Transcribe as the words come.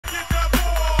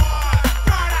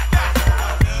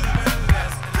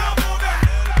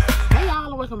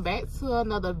to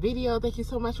another video. Thank you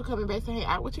so much for coming back to hang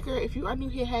out with your girl. If you are new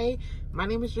here, hey, my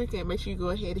name is Drinker, and make sure you go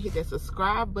ahead and hit that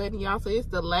subscribe button, y'all. So it's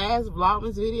the last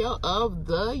Vlogmas video of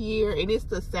the year, and it's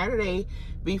the Saturday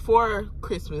before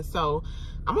Christmas. So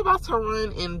I'm about to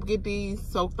run and get these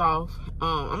soaked off.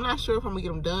 I'm not sure if I'm gonna get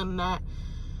them done or not,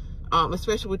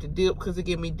 especially with the dip, because it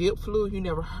gave me dip flu. If you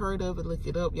never heard of it, look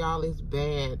it up, y'all. It's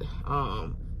bad.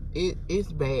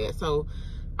 It's bad. So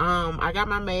I got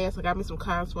my mask, I got me some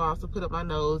cotton swabs to put up my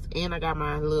nose, and I got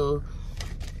my little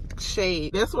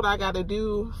shade. That's what I gotta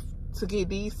do to get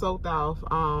these soaked off.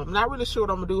 I'm not really sure what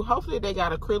I'm gonna do. Hopefully they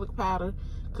got acrylic powder,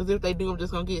 because if they do, I'm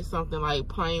just gonna get something like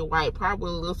plain white,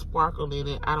 probably a little sparkle in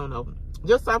it. I don't know,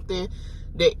 just something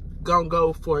that gonna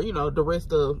go for, you know, the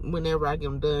rest of whenever I get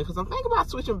them done, because I'm thinking about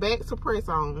switching back to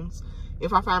press-ons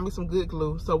if I find me some good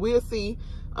glue. So we'll see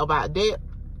about that.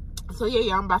 So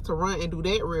yeah, I'm about to run and do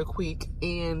that real quick,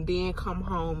 and then come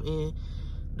home and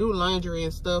do laundry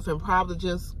and stuff, and probably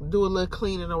just do a little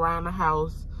cleaning around the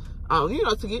house, you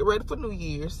know, to get ready for New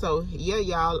Year's. So yeah,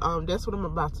 y'all, that's what I'm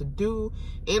about to do.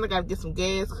 And I gotta get some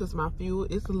gas because my fuel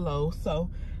is low. So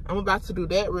I'm about to do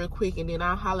that real quick, and then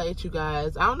I'll holler at you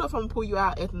guys. I don't know if I'm gonna pull you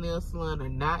out at the nail salon or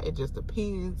not. It just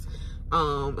depends.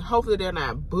 Hopefully they're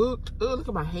not booked. Oh, look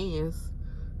at my hands.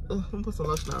 I'm gonna put some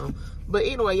lotion on. But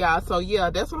anyway, y'all, so yeah,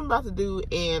 that's what I'm about to do,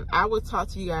 and I will talk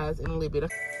to you guys in a little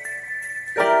bit.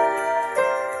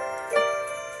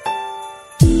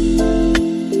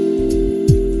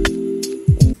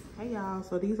 Hey y'all,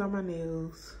 so these are my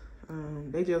nails.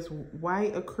 They just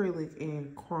white acrylic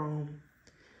and chrome.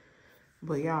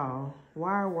 But y'all,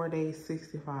 why were they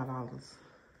 $65?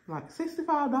 Like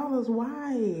 $65,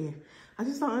 why? I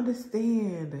just don't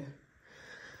understand.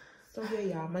 So yeah,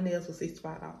 y'all, my nails were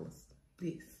 $65.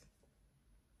 This.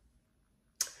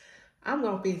 I'm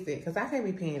gonna fix it, because I can't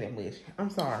be paying that much. I'm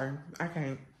sorry. I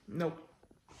can't. Nope.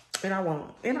 And I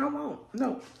won't. And I won't.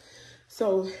 Nope.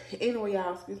 So anyway,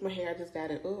 y'all, excuse my hair. I just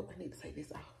got it up. I need to take this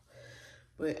off.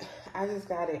 But I just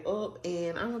got it up,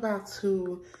 and I'm about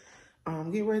to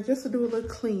get ready just to do a little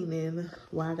cleaning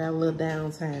while I got a little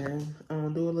downtime.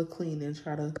 Do a little cleaning,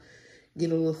 try to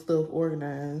get a little stuff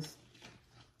organized,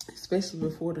 especially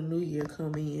before the new year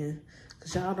come in,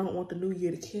 because y'all don't want the new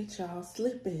year to catch y'all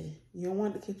slipping. You don't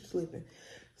want it to catch you slipping.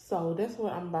 So that's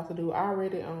what I'm about to do. I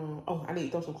already oh, I need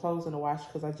to throw some clothes in the wash,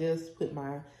 because I just put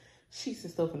my sheets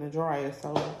and stuff in the dryer.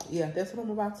 So yeah, that's what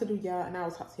I'm about to do, y'all, and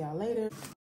I'll talk to y'all later.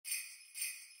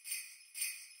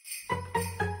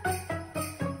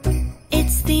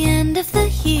 It's the end of the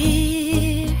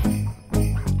year.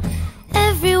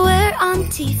 Everywhere on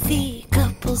TV,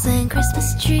 couples and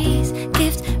Christmas trees,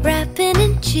 gift wrapping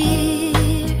and cheer.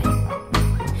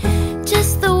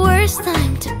 Just the worst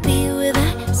time to be with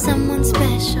someone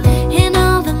special. In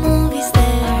all the movies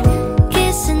they're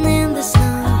kissing in the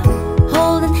snow,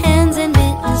 holding hands and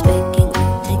mittens, baking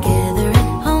together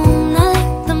at home. I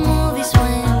like the movies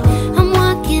when I'm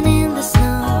walking in the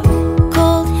snow,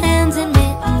 cold hands and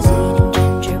mittens, eating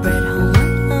gingerbread home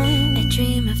alone. I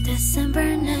dream of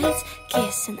December nights,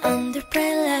 kissing under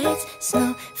bright lights,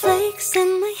 snowflakes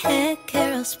in my hair,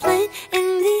 carols playing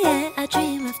in the air. I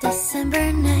dream of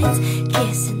December nights,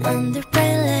 kissing under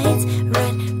bright lights,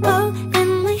 red bow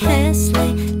in my hair,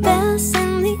 sleigh bells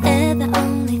in the air. The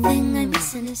only thing I'm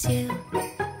missing is you.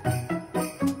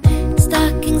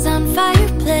 Stockings on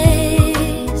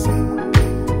fireplace,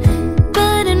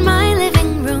 but in my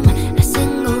living room, a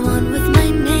single one with my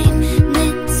name,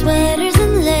 knit sweaters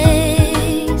and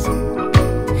lace,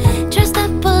 dressed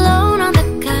up alone on the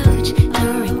couch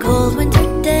during cold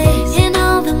winter days. In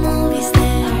all the movies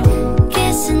they're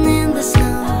kissing in the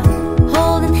snow,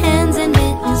 holding hands and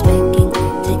mittens, baking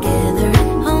together at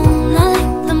home. I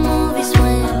like the movies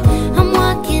when I'm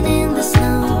walking in the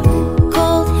snow,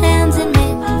 cold hands and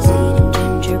mittens, eating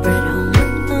gingerbread home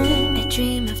alone. I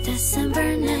dream of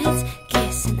December nights,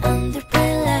 kissing under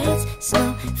bright lights,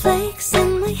 snowflakes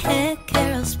in my hair,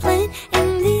 carols playing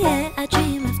in the air. I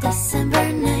dream of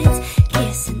December nights,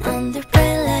 kissing under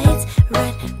bright lights,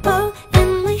 red bow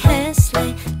in my hair,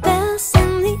 sleigh bells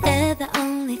in the air. The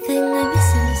only thing I'm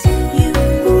missing is you,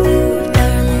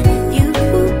 darling, you,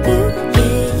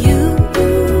 yeah, you.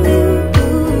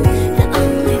 The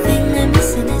only thing I'm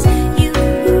missing is you,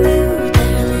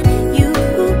 darling, you,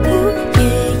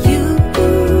 yeah, you.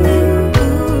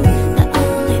 The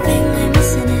only thing I'm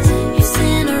missing is you.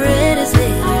 Santa read his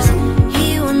letters, he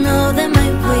will know them I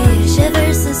wish.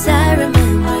 Ever since I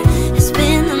remember, it's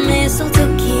been the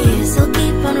mistletoe kiss. I'll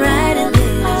keep on writing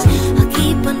letters, I'll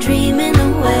keep on dreaming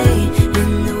away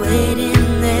in the waiting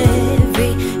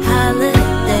every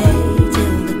holiday,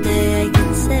 till the day I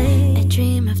can say I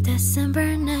dream of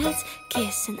December nights,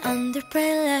 kissing under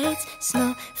bright lights,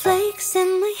 snowflakes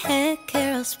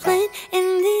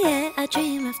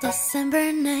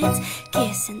December nights,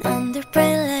 kissing under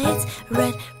bright lights,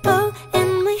 red bow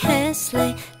in my hair,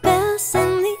 sleigh bells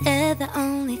in the air. The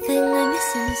only thing I'm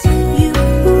missing is you,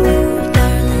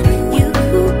 darling. You,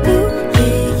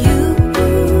 yeah, you.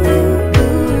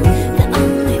 The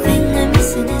only thing I'm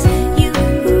missing is you,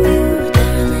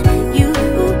 darling. You,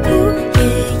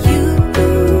 yeah, you.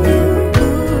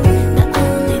 The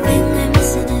only thing I'm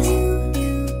missing is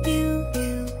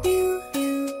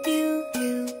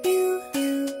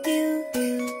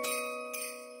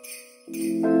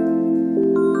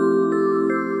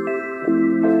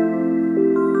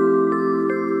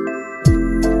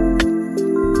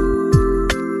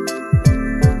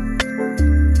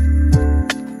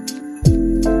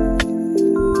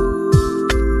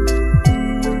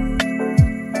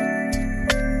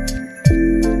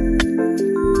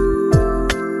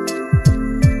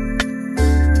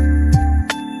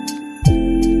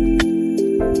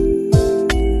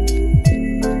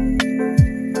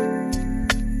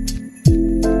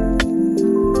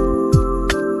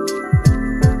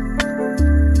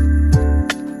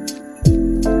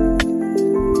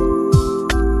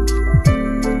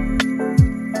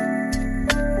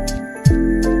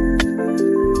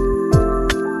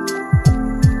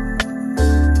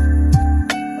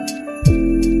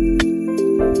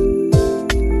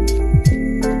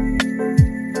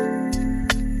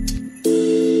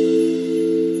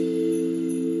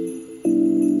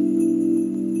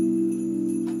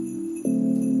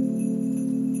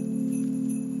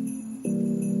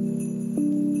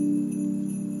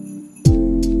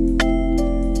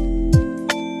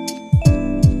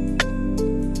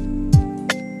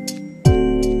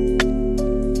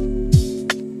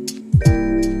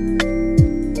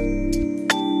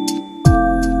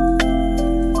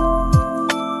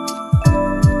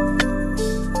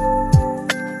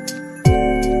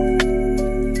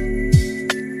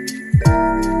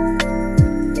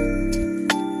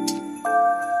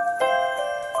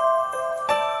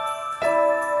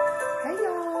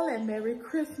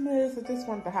Christmas. I just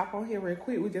wanted to hop on here real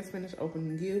quick. We just finished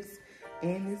opening gifts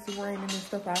and it's raining and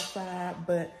stuff outside,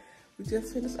 but we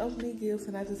just finished opening gifts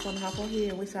and I just want to hop on here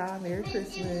and wish y'all a Merry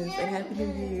Christmas and Happy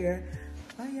New Year.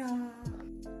 Bye y'all.